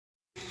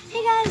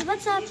guys,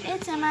 what's up?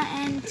 It's Emma,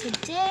 and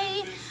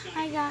today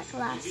I got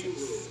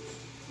glasses.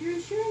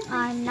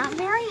 I'm not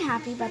very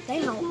happy, but they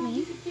help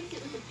me,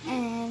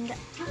 and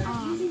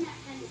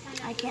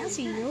I can't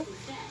see you,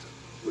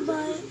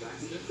 but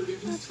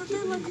that's what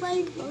they look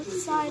like. Both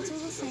sides are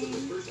the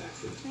same,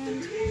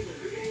 and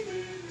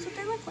that's what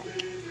they look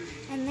like,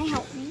 and they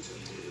help me,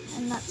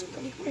 and that's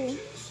pretty cool.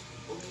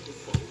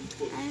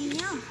 And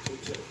yeah,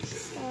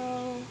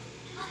 so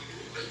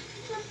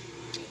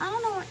I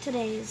don't know what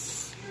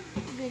today's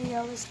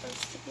video is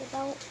supposed to be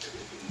about,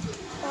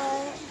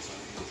 but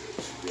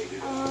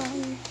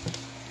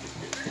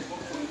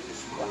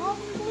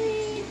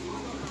probably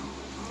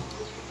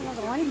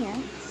another one here.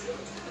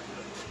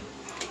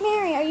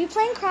 Mary, are you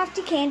playing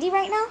Crafty Candy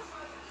right now?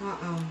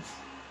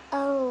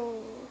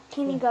 Oh,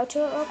 can you go to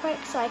it real quick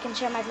so I can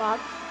share my vlog?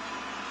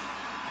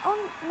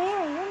 Oh,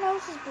 Mary, your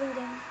nose is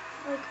bleeding,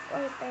 like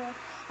right there.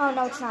 Oh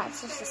no, it's not.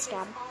 It's just a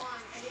scab.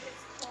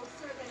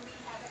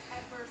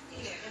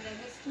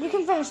 You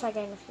can finish that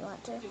game if you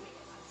want to.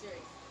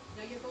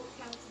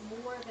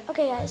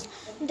 Okay, guys.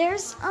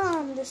 There's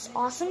this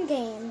awesome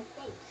game.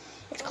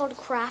 It's called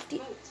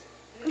Crafty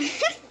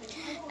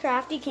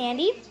Crafty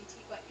Candy.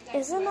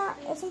 Isn't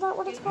that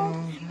what it's called?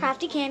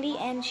 Crafty Candy,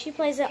 and she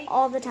plays it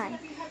all the time.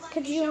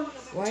 Could you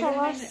tell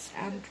us?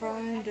 I'm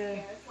trying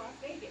to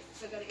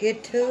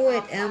get to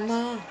it,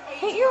 Emma.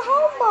 Hit your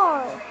home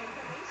bar.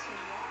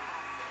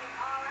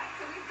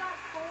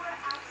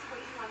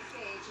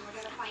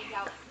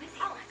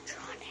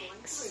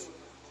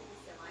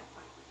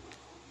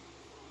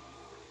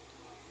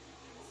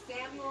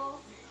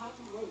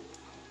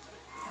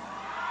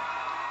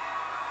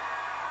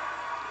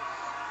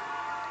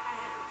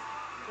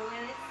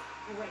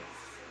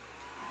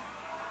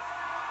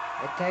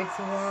 It takes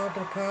a while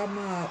to come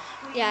up.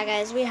 Yeah,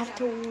 guys, we have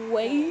to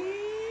wait.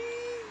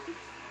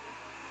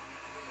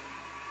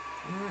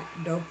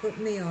 Don't put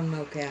me on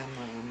no camera,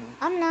 Emma.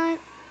 I'm not.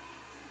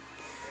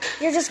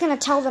 You're just going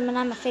to tell them and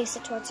I'm going to face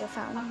it towards your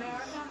phone.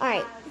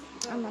 Alright,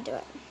 I'm going to do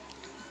it.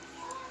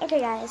 Okay,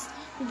 guys.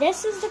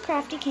 This is the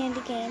Crafty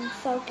Candy game.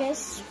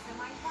 Focus.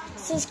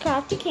 This is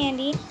Crafty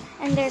Candy.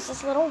 And there's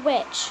this little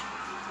witch.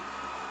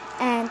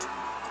 And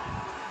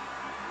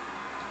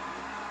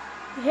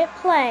you hit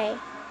play.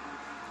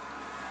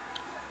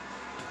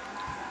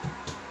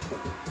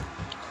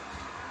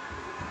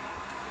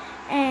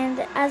 And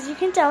as you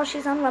can tell,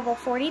 she's on level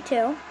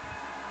 42.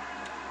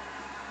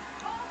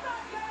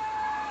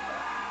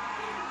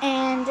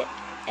 And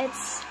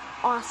it's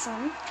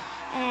awesome.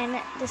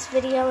 And this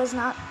video is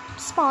not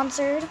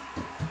sponsored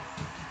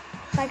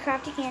by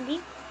Crafty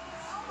Candy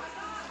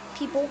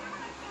people.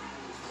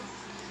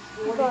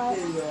 But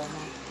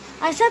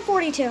I said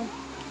 42.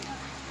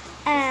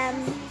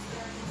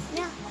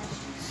 Yeah.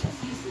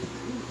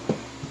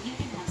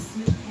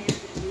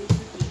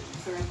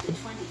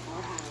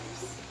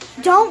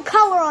 Don't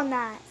color on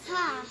that.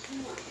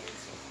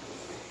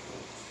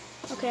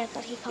 Okay, I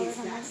thought he colored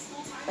on that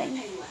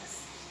thing.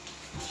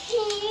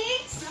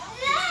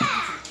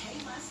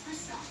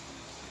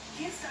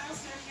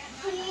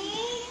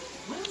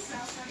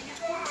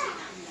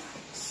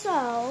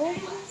 So,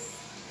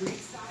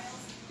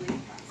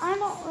 I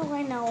don't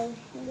really know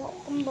what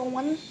I'm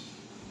doing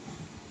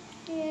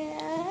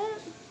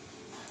yet,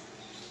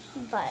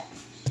 but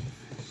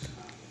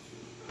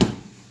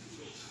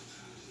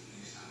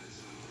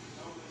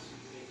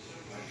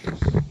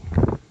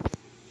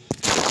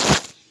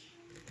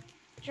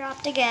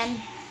dropped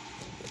again.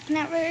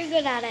 Not very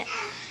good at it.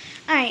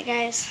 Alright,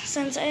 guys,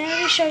 since I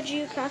already showed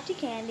you Crafty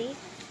Candy,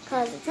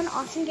 because it's an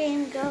awesome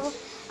game,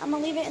 I'm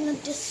going to leave it in the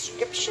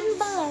description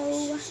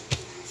below.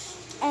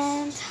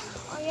 And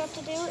all you have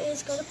to do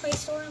is go to Play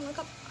Store and look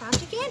up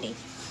Crafty Candy.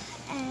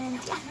 And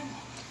yeah.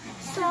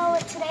 So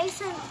today,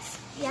 since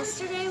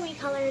yesterday we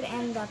colored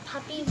in the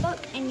puppy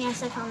book, and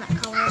yes, I found that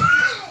color,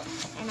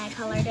 and I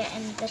colored it,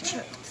 and the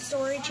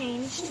story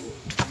changed.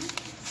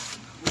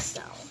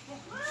 So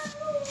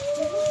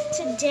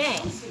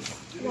today,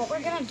 what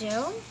we're going to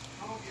do,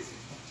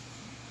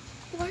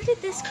 where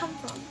did this come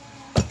from?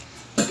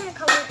 We're going to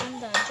color in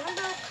the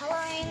Jumbo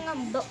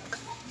Coloring Book.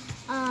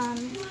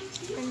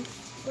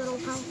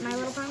 My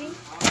Little Pony.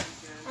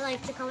 I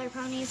like to color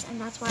ponies, and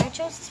that's why I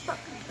chose this book,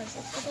 because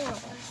it's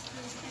adorable.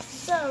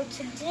 So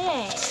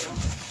today,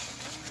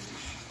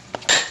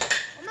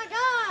 oh my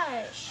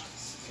gosh,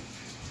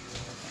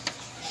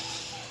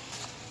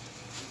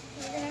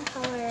 we're going to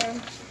color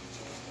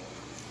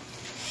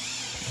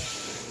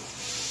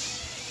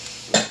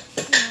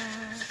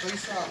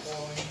Please stop,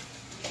 Wally.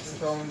 You're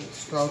throwing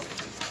stuff.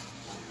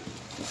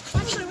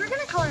 Actually, we're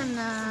going to color in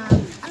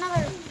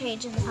another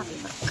page in the puppy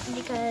book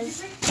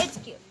because it's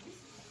cute.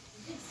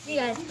 You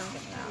guys don't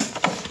get that.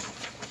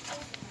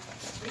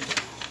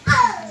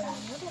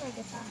 Where did I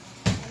get that?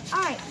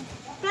 Alright.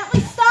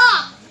 Bentley,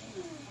 stop!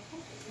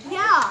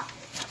 Yeah.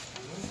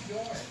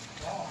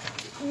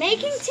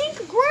 Making Tink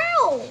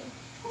Grill.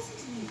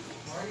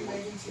 Why are you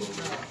making Tink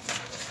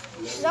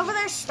Grill? She's over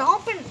there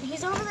stomping.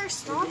 He's over there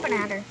stomping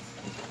at her.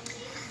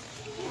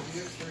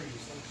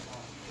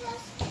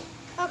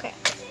 Okay.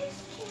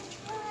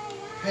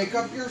 Pick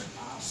up your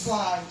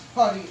slime,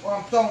 honey, or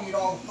I'm throwing it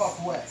all the fuck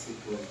away.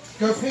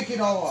 Go pick it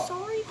all up.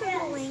 Sorry for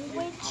the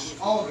language.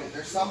 All of it.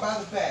 There's some by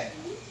the bed.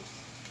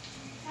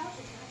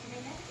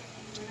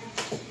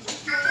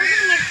 We're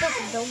gonna make this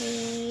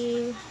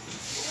doggy.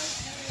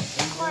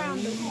 Clown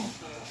doggy.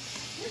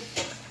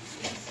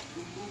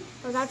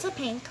 Oh, that's a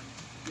pink.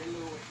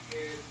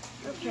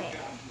 Okay.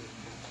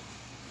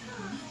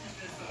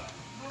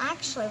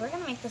 Actually, we're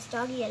gonna make this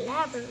doggy a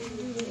Labrador.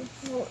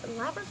 Well,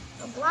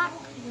 a black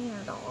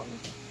wiener dog.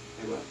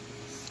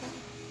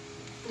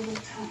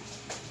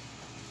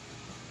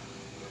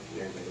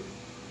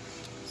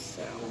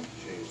 So,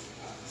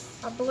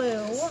 a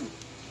blue.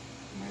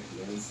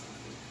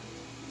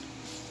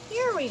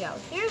 Here we go.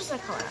 Here's the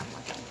color I'm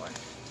looking for.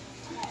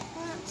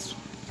 That's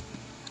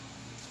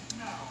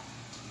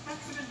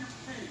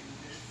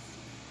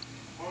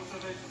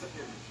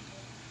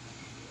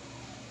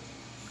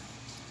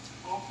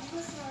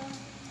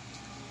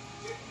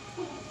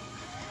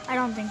I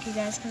don't think you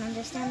guys can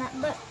understand that,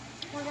 but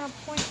we're going to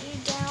point you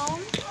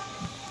down.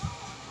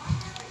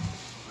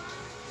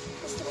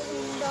 This little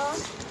wiener dog.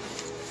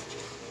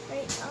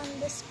 Right on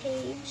this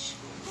page.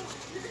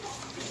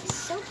 It's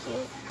so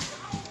cute.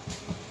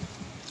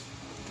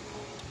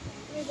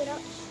 Move it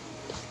up.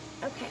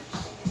 Okay.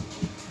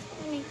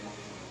 Let me make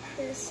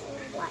this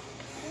little black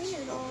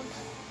wiener dog.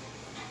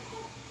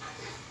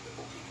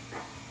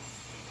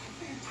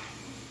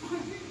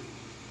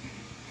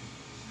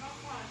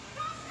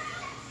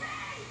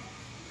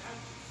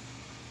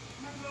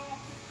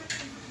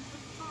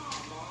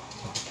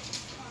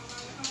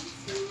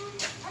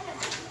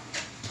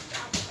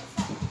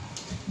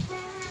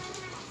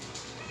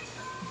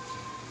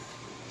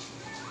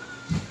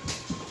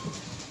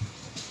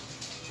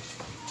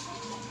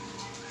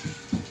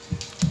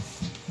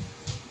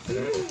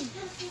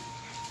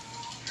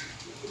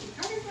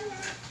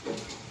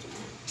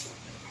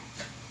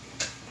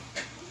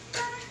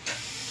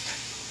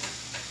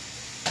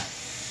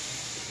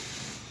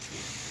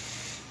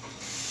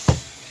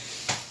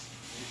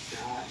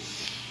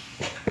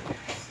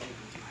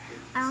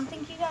 I don't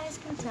think you guys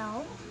can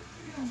tell,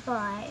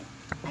 but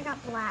I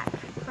got black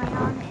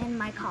crayon in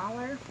my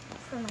collar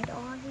for my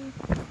doggy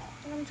that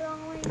I'm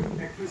drawing.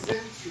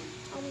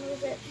 I'll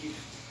move it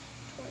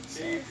towards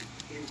there.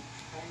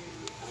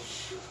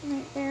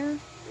 Right there.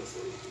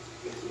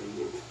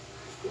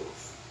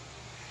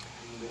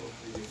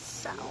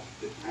 So,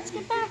 let's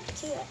get back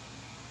to it.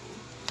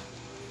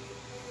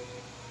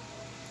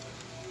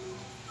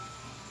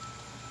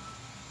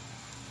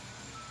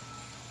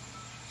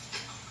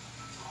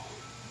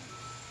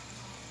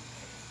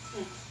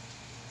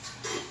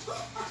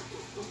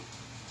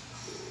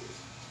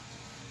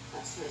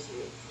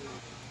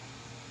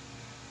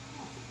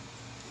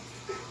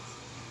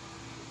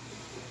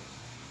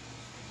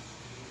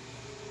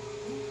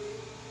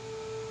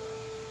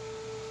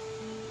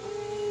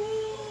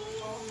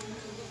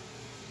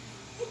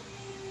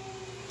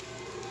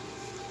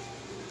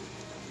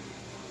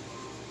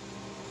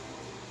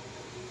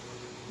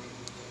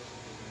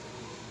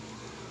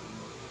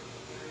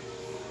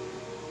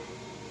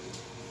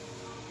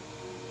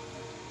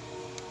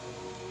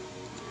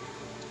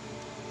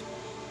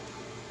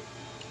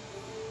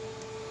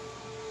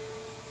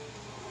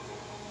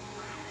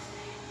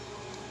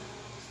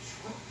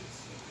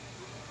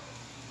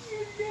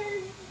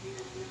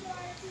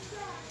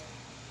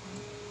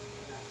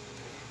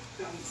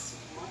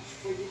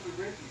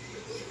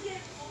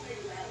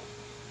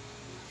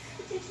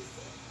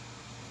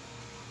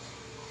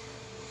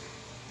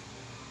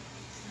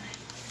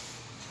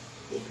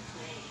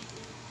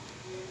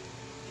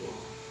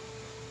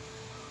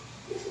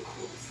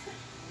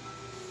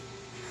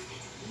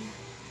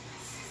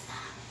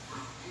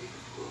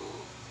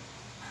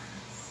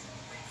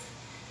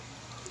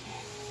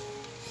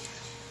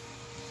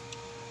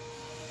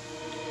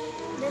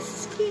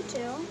 This is cute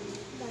too,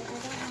 but I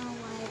don't know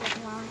why I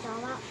didn't want to draw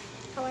that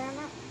color on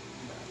it,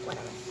 but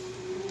whatever.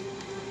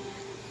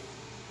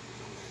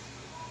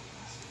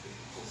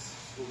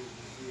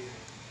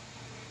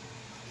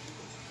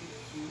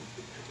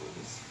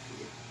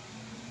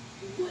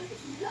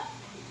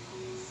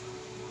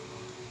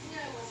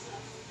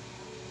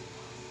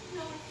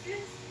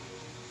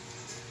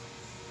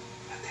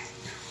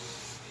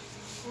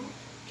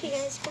 Okay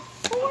guys,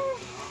 before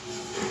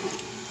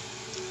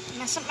I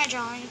mess up my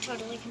drawing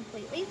totally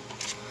completely,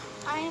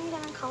 I am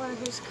going to color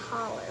his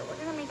collar. We're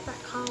going to make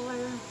that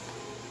collar.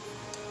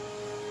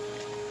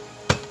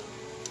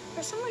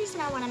 For some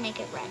reason I want to make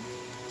it red.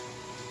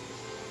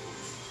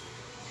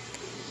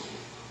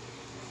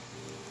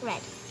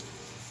 Red.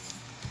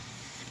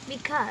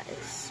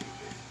 Because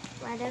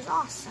red is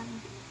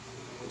awesome.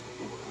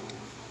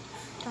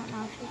 Don't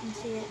know if you can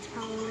see it, it's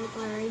probably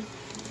blurry.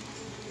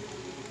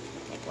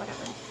 Like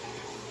whatever.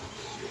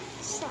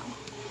 So.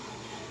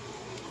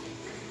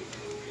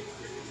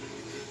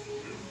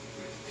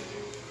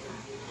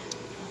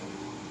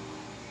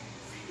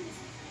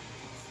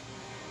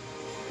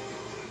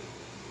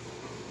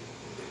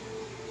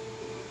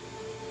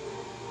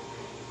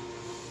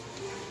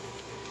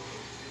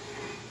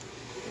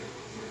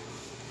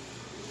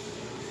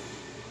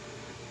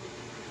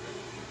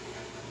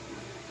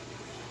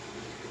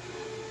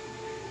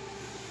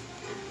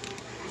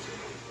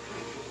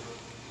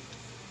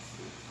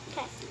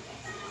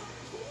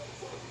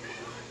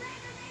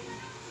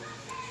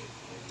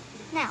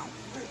 Now,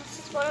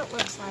 this is what it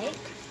looks like.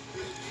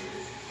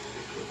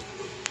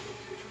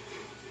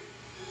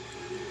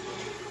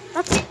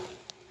 That's it.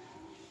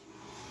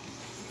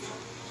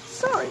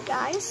 Sorry,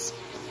 guys.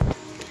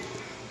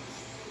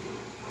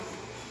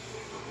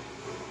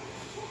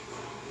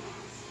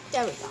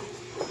 There we go.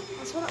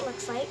 That's what it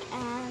looks like,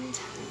 and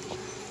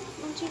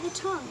onto the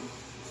tongue.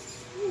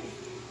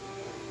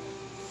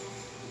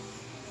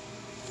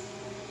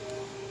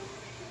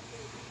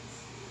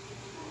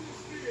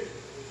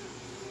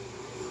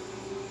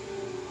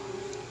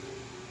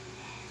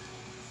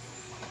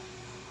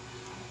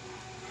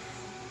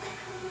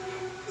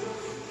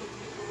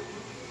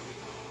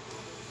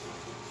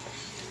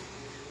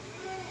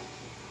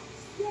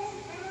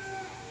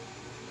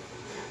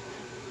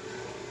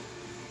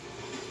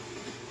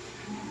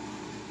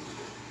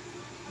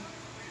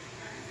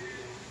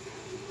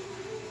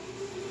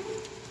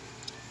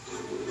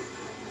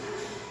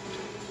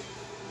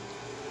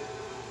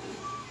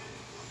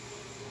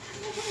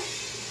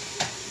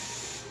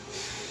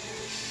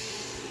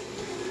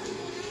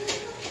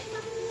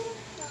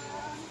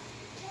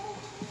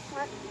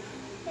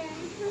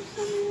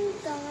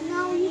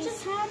 No, you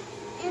just had,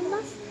 and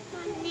my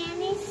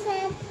nanny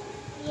said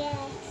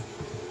yes.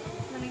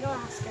 Let me go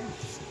ask her.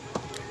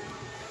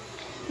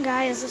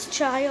 Guys, this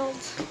child,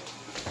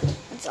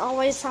 it's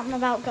always something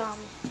about gum.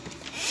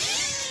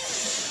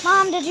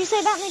 Mom, did you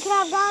say Bentley could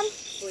have gum?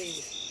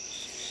 Please.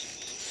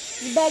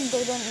 You begged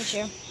her, didn't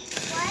you?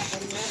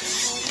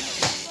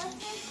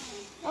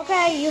 What?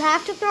 Okay, you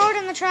have to throw it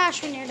in the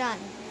trash when you're done.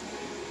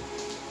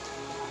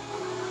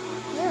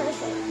 Where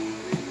is it?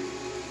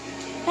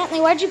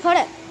 Bentley, where'd you put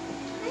it?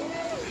 I don't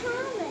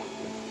have it.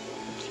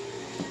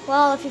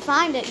 Well, if you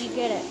find it, you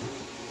get it.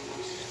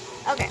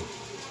 Okay.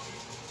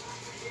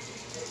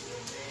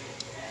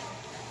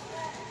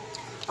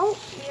 Oh,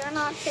 you're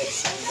not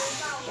facing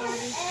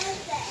Daddy.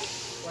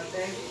 What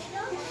day?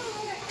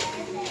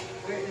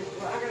 Where is,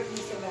 well, I gotta be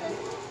so bad.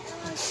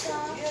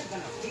 You're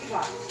gonna be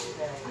locked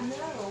today. I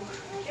know.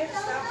 Just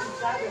stop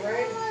inside the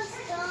road.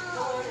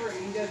 Go over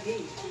and go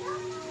deep.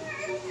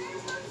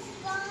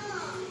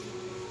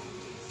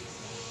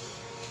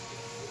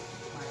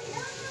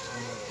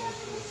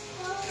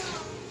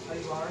 Oh,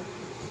 you are?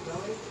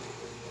 Really?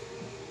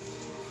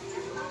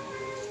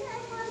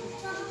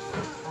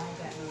 I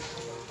got no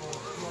trouble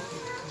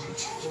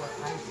for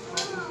ice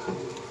coffee to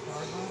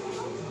Starbucks.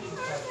 And she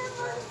said,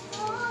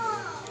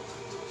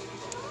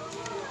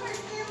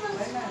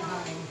 wait a minute,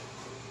 honey.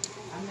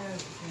 I know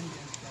the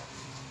ginger stuff.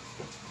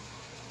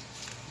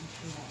 And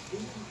she won't do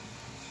it.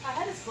 I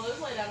had his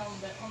clothes laid out on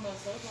the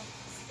sofa.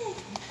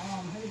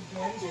 Whose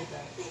day is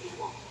that?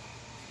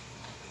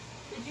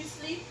 Did you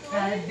sleep good? I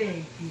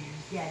beg you,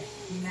 yes,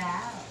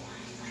 now.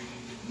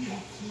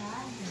 Yes,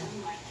 now.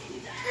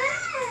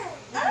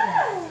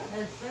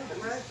 That's so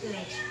precious.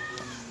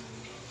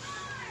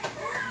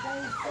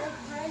 That's so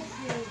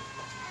precious.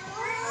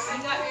 You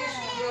got your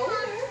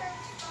stroller?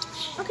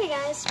 Okay,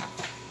 guys.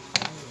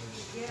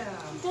 Yeah.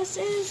 This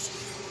is...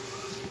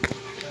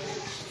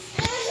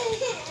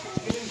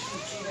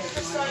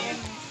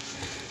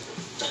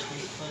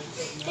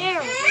 There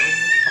we go.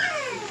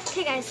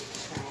 Okay, guys.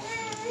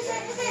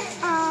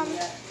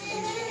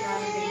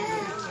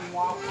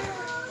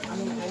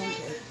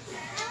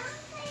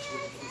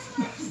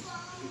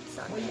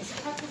 Sorry.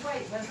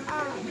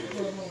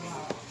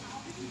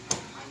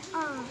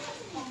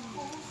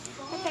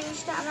 I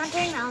finished it. I'm not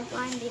doing the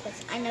outline because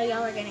I know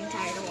y'all are getting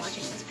tired of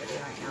watching this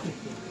video right now.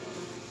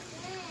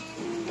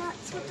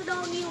 That's what the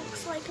doggy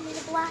looks like. I made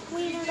a black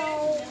wiener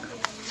dog.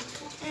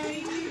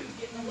 And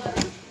what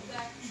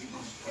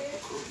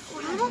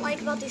I don't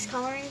like about these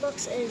coloring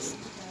books is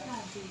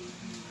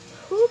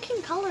who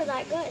can color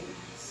that good?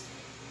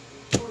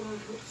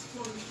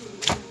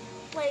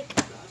 Like,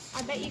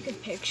 I bet you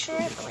could picture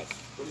it, but like,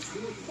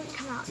 it would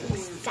come out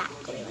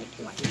exactly like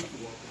you want it.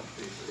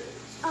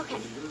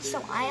 Okay,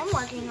 so I am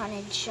working on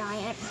a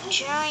giant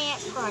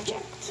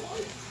project.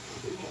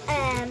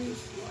 And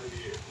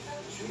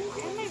why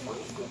am I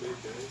working on that?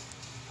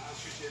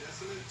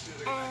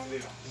 And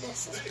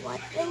this is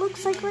what it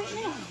looks like right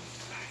now.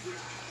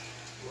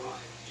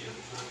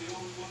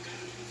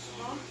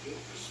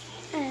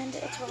 And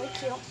it's really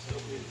cute.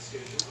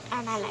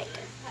 And I like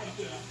it.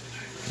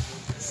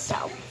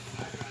 So,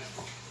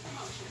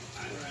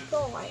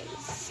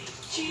 guys.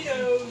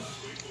 Cheetos.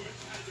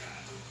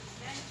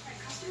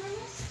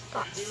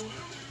 Guys.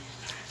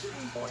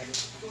 I'm bored.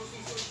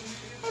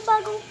 Hey,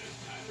 Buggle.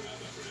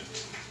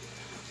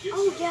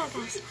 Oh, yeah,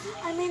 guys.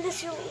 I made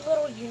this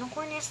little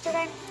unicorn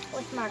yesterday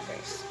with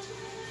markers.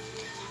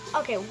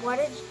 Okay,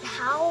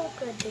 how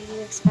good do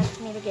you expect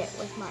me to get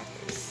with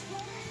markers?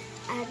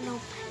 I had no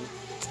paint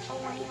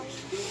around.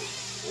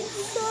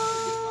 So,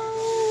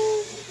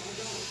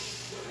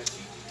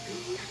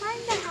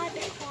 kinda had to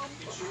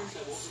compromise.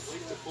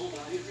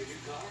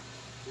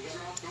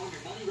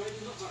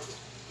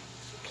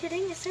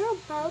 Kidding, is there a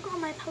bug on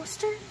my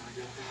poster?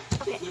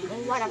 Okay,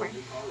 whatever.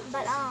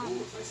 But,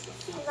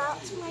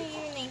 that's my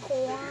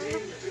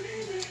unicorn.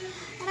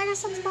 And I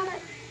guess that's about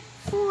it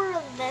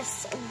for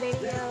this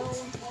video.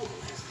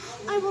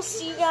 I will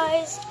see you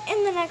guys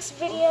in the next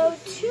video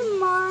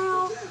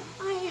tomorrow.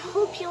 I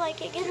hope you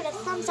like it. Give it a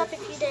thumbs up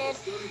if you did.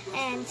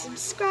 And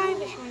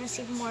subscribe if you want to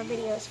see more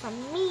videos from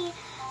me.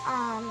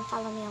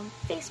 Follow me on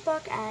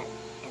Facebook at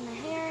In the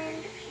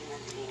Heron.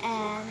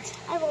 And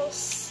I will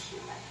see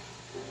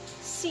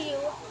you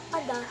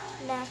on the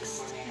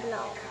next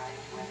vlog.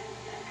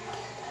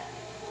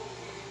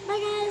 Bye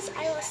guys,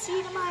 I will see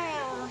you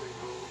tomorrow.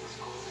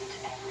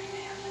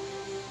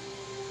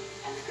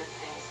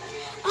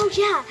 Oh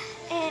yeah,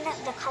 and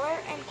the color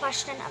in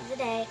question of the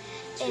day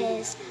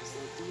is,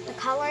 the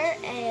color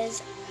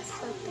is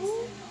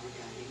purple.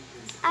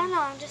 I don't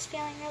know, I'm just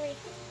feeling really,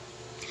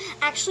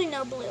 actually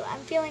no, blue. I'm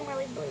feeling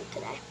really blue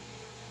today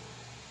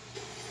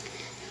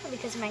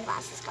because of my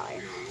glasses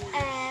color.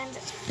 And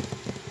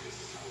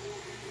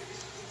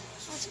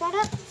that's about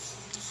it.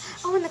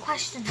 Oh, and the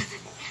question.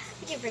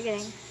 I keep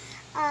forgetting.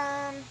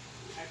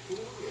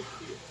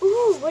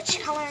 Ooh, which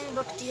coloring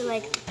book do you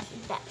like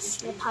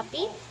best? The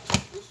puppy,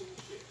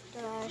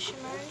 the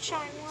Shimmer and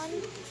Shine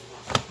one,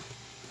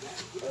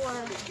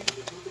 or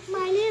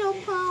My Little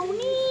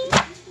Pony?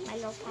 My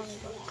Little Pony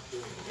book.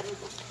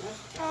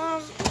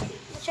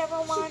 Whichever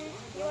one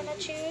you want to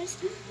choose,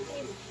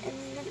 leave in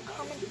the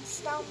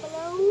comments down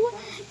below.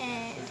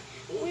 And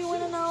we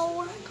want to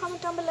know,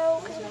 comment down below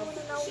because we want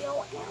to know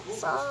your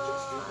answer.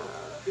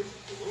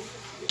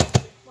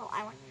 Well,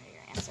 I want to know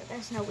your answer.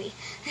 There's no we.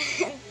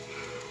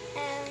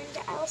 And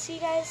I will see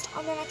you guys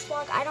on the next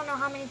vlog. I don't know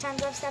how many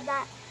times I've said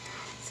that.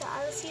 So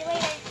I will see you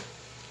later.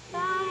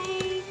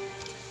 Bye.